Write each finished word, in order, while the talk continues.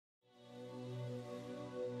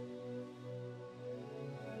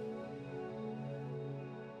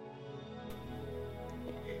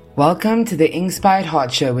Welcome to the Inkspired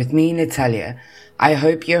Heart Show with me, Natalia. I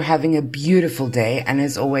hope you're having a beautiful day, and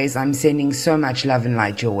as always, I'm sending so much love and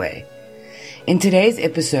light your way. In today's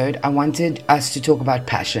episode, I wanted us to talk about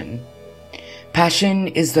passion. Passion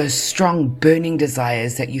is those strong, burning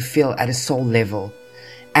desires that you feel at a soul level,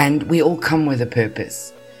 and we all come with a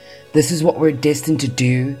purpose. This is what we're destined to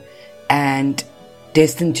do and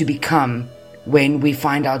destined to become when we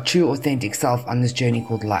find our true, authentic self on this journey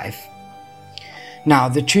called life. Now,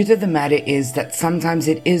 the truth of the matter is that sometimes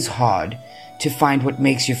it is hard to find what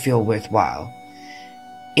makes you feel worthwhile.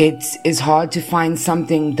 It is hard to find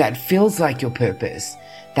something that feels like your purpose,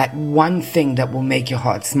 that one thing that will make your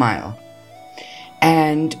heart smile.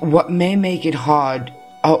 And what may make it hard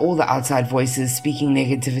are all the outside voices speaking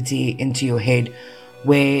negativity into your head,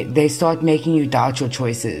 where they start making you doubt your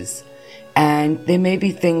choices. And there may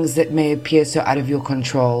be things that may appear so out of your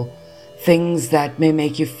control, things that may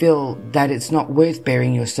make you feel that it's not worth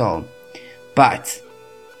bearing your soul. But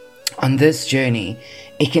on this journey,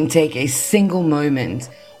 it can take a single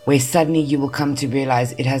moment where suddenly you will come to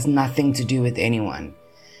realize it has nothing to do with anyone,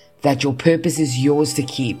 that your purpose is yours to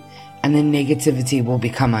keep, and the negativity will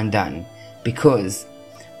become undone. Because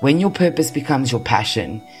when your purpose becomes your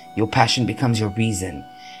passion becomes your reason,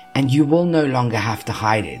 and you will no longer have to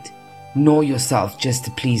hide it, nor yourself just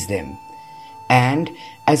to please them. And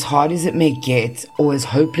as hard as it may get, or as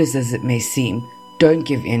hopeless as it may seem, don't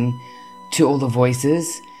give in to all the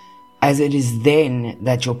voices, as it is then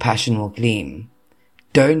that your passion will gleam.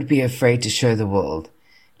 Don't be afraid to show the world.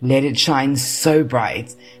 Let it shine so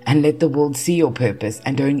bright, and let the world see your purpose,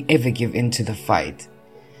 and don't ever give in to the fight.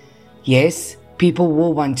 Yes, people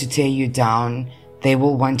will want to tear you down, they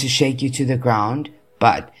will want to shake you to the ground,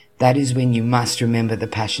 but that is when you must remember the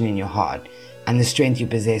passion in your heart, and the strength you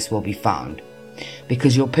possess will be found.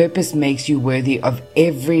 Because your purpose makes you worthy of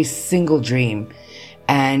every single dream,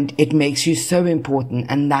 and it makes you so important,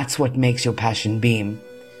 and that's what makes your passion beam.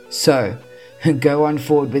 So, go on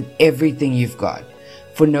forward with everything you've got,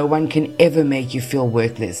 for no one can ever make you feel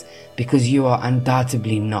worthless, because you are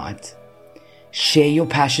undoubtedly not. Share your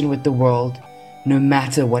passion with the world, no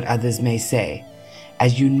matter what others may say,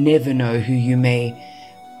 as you never know who you may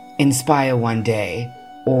inspire one day,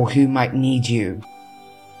 or who might need you.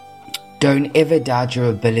 Don't ever doubt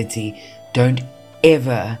your ability. Don't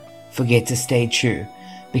ever forget to stay true,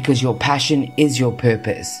 because your passion is your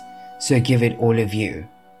purpose. So give it all of you.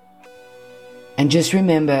 And just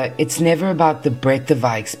remember, it's never about the breadth of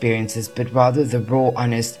our experiences, but rather the raw,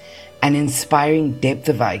 honest, and inspiring depth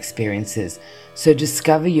of our experiences. So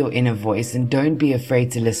discover your inner voice, and don't be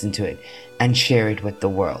afraid to listen to it and share it with the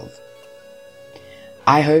world.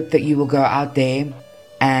 I hope that you will go out there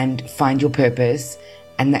and find your purpose,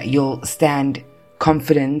 and that you'll stand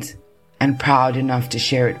confident and proud enough to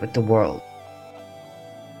share it with the world.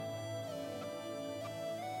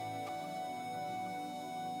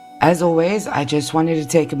 As always, I just wanted to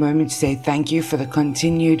take a moment to say thank you for the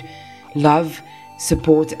continued love,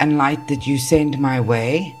 support, and light that you send my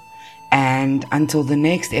way. And until the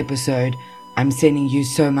next episode, I'm sending you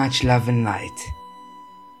so much love and light.